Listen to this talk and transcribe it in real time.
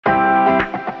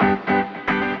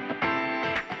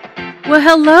Well,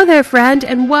 hello there, friend,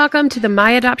 and welcome to the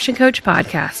My Adoption Coach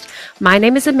podcast. My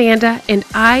name is Amanda, and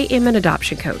I am an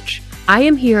adoption coach. I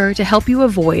am here to help you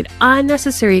avoid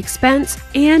unnecessary expense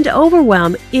and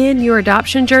overwhelm in your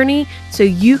adoption journey so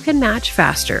you can match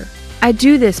faster. I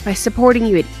do this by supporting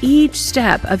you at each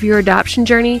step of your adoption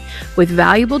journey with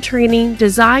valuable training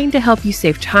designed to help you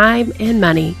save time and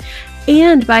money,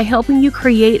 and by helping you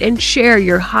create and share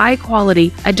your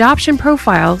high-quality adoption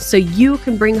profile so you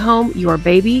can bring home your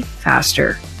baby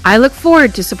faster. I look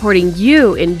forward to supporting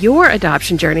you in your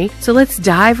adoption journey, so let's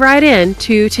dive right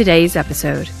into today's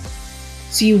episode.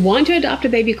 So you want to adopt a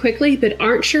baby quickly, but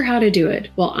aren't sure how to do it?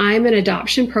 Well, I'm an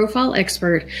adoption profile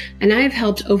expert, and I have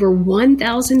helped over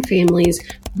 1,000 families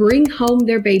bring home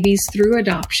their babies through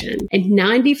adoption, and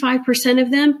 95%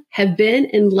 of them have been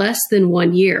in less than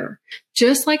 1 year,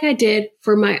 just like I did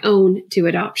for my own 2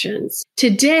 adoptions.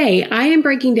 Today, I am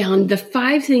breaking down the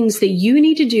 5 things that you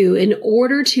need to do in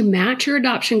order to match your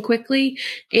adoption quickly,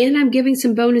 and I'm giving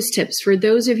some bonus tips for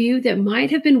those of you that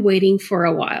might have been waiting for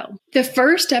a while. The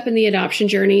first step in the adoption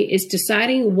journey is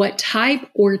deciding what type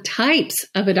or types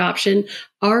of adoption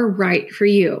are right for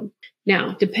you.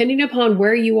 Now, depending upon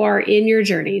where you are in your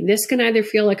journey, this can either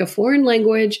feel like a foreign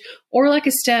language or like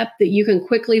a step that you can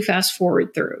quickly fast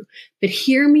forward through. But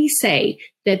hear me say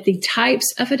that the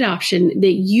types of adoption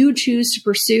that you choose to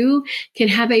pursue can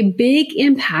have a big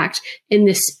impact in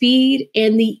the speed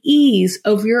and the ease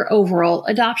of your overall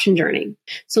adoption journey.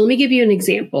 So let me give you an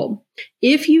example.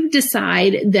 If you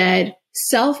decide that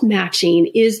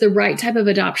self-matching is the right type of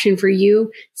adoption for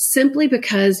you simply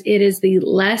because it is the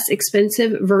less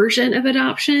expensive version of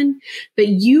adoption, but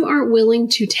you aren't willing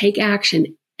to take action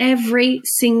every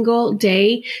single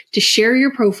day to share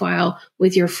your profile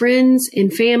with your friends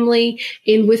and family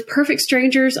and with perfect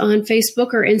strangers on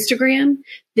Facebook or Instagram,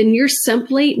 then you're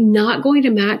simply not going to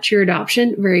match your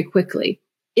adoption very quickly,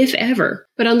 if ever.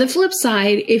 But on the flip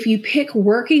side, if you pick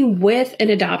working with an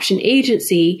adoption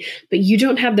agency, but you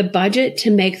don't have the budget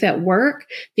to make that work,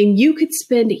 then you could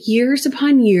spend years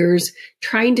upon years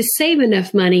trying to save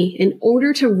enough money in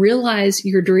order to realize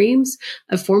your dreams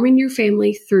of forming your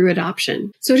family through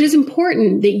adoption. So it is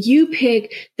important that you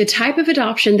pick the type of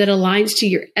adoption that aligns to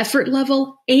your effort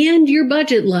level and your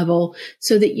budget level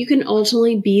so that you can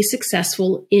ultimately be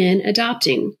successful in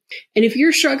adopting. And if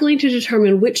you're struggling to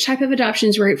determine which type of adoption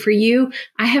is right for you,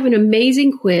 I have an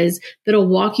amazing quiz that'll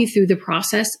walk you through the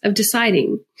process of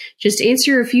deciding. Just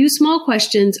answer a few small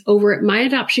questions over at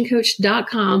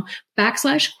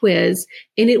myadoptioncoach.com/quiz,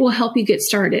 and it will help you get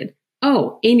started.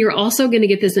 Oh, and you're also going to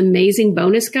get this amazing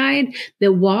bonus guide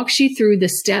that walks you through the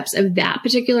steps of that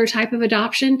particular type of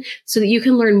adoption so that you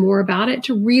can learn more about it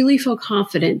to really feel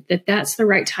confident that that's the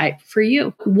right type for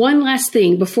you. One last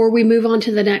thing before we move on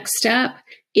to the next step.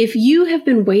 If you have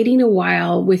been waiting a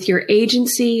while with your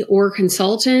agency or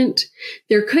consultant,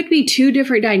 there could be 2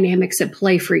 different dynamics at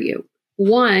play for you.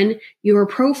 One, your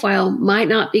profile might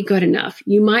not be good enough.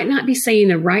 You might not be saying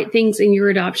the right things in your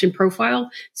adoption profile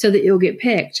so that you'll get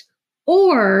picked.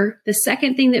 Or the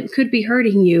second thing that could be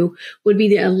hurting you would be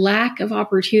the lack of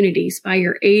opportunities by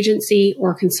your agency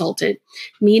or consultant,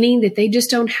 meaning that they just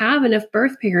don't have enough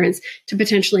birth parents to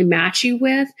potentially match you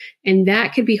with, and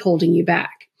that could be holding you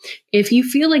back. If you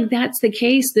feel like that's the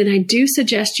case, then I do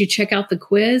suggest you check out the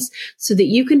quiz so that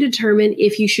you can determine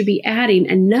if you should be adding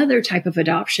another type of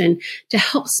adoption to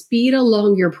help speed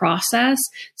along your process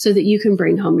so that you can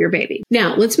bring home your baby.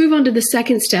 Now, let's move on to the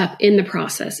second step in the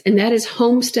process, and that is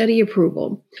home study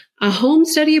approval. A home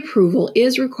study approval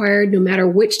is required no matter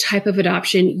which type of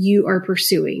adoption you are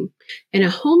pursuing. And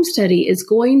a home study is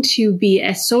going to be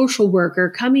a social worker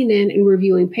coming in and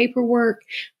reviewing paperwork,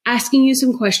 asking you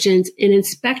some questions, and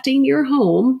inspecting your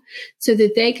home so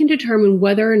that they can determine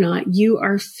whether or not you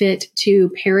are fit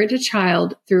to parent a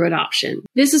child through adoption.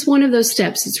 This is one of those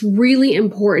steps it's really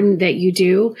important that you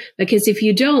do, because if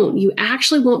you don't, you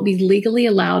actually won't be legally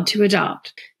allowed to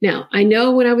adopt. Now, I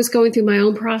know when I was going through my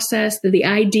own process that the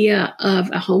idea of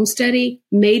a home study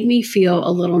made me feel a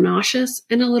little nauseous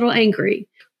and a little angry.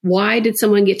 Why did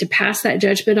someone get to pass that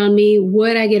judgment on me?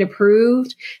 Would I get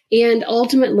approved? And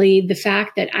ultimately, the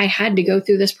fact that I had to go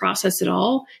through this process at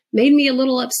all made me a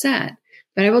little upset.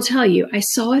 But I will tell you, I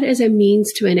saw it as a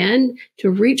means to an end to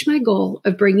reach my goal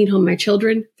of bringing home my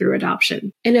children through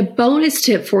adoption. And a bonus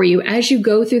tip for you as you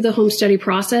go through the home study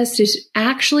process is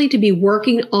actually to be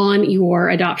working on your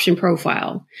adoption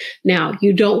profile. Now,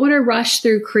 you don't want to rush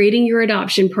through creating your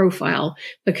adoption profile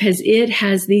because it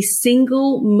has the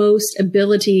single most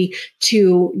ability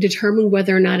to determine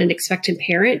whether or not an expectant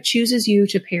parent chooses you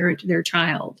to parent their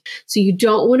child. So you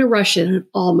don't want to rush it at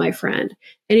all, my friend.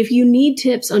 And if you need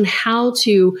tips on how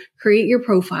to create your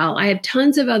profile. I have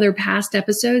tons of other past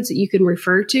episodes that you can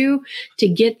refer to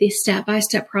get the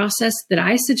step-by-step process that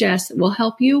I suggest will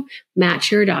help you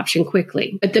match your adoption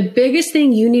quickly. But the biggest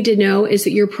thing you need to know is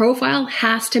that your profile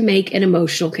has to make an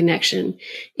emotional connection.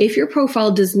 If your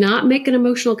profile does not make an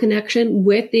emotional connection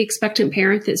with the expectant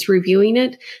parent that's reviewing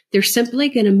it, they're simply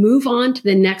going to move on to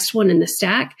the next one in the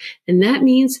stack. And that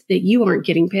means that you aren't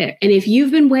getting picked. And if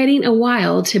you've been waiting a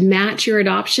while to match your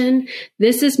adoption,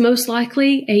 this is most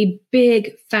likely a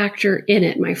big factor in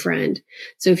it, my friend.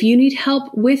 So if you need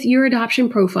help with your adoption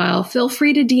profile, feel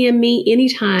free to DM me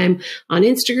anytime on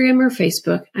Instagram or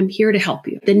Facebook. I'm here to help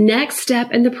you. The next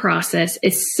step in the process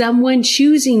is someone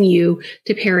choosing you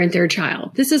to parent their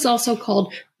child. This is also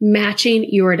called matching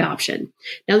your adoption.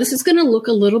 Now, this is going to look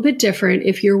a little bit different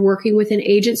if you're working with an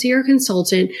agency or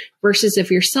consultant versus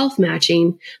if you're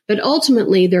self-matching, but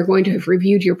ultimately they're going to have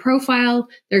reviewed your profile,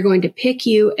 they're going to pick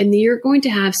you, and you're going to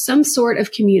have some sort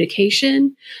of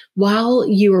communication while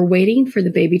you are waiting for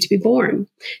the baby to be born.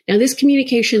 Now, this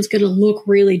communication is going to look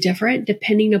really different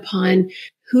depending upon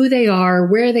who they are,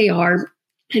 where they are,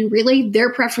 and really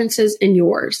their preferences and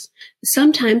yours.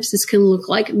 Sometimes this can look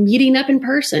like meeting up in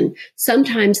person.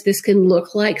 Sometimes this can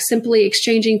look like simply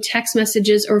exchanging text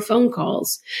messages or phone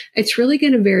calls. It's really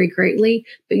going to vary greatly,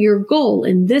 but your goal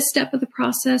in this step of the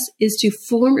process is to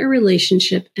form a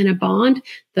relationship and a bond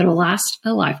that'll last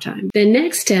a lifetime. The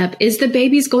next step is the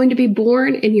baby's going to be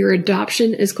born and your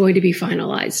adoption is going to be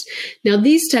finalized. Now,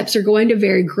 these steps are going to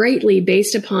vary greatly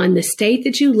based upon the state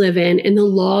that you live in and the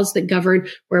laws that govern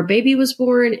where a baby was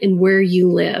born and where you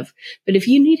live. But if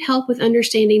you need help with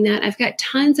understanding that, I've got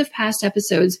tons of past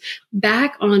episodes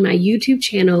back on my YouTube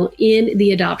channel in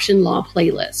the adoption law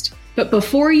playlist. But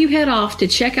before you head off to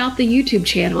check out the YouTube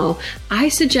channel, I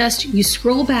suggest you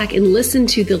scroll back and listen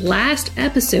to the last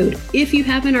episode if you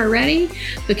haven't already,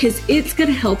 because it's going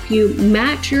to help you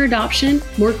match your adoption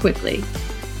more quickly.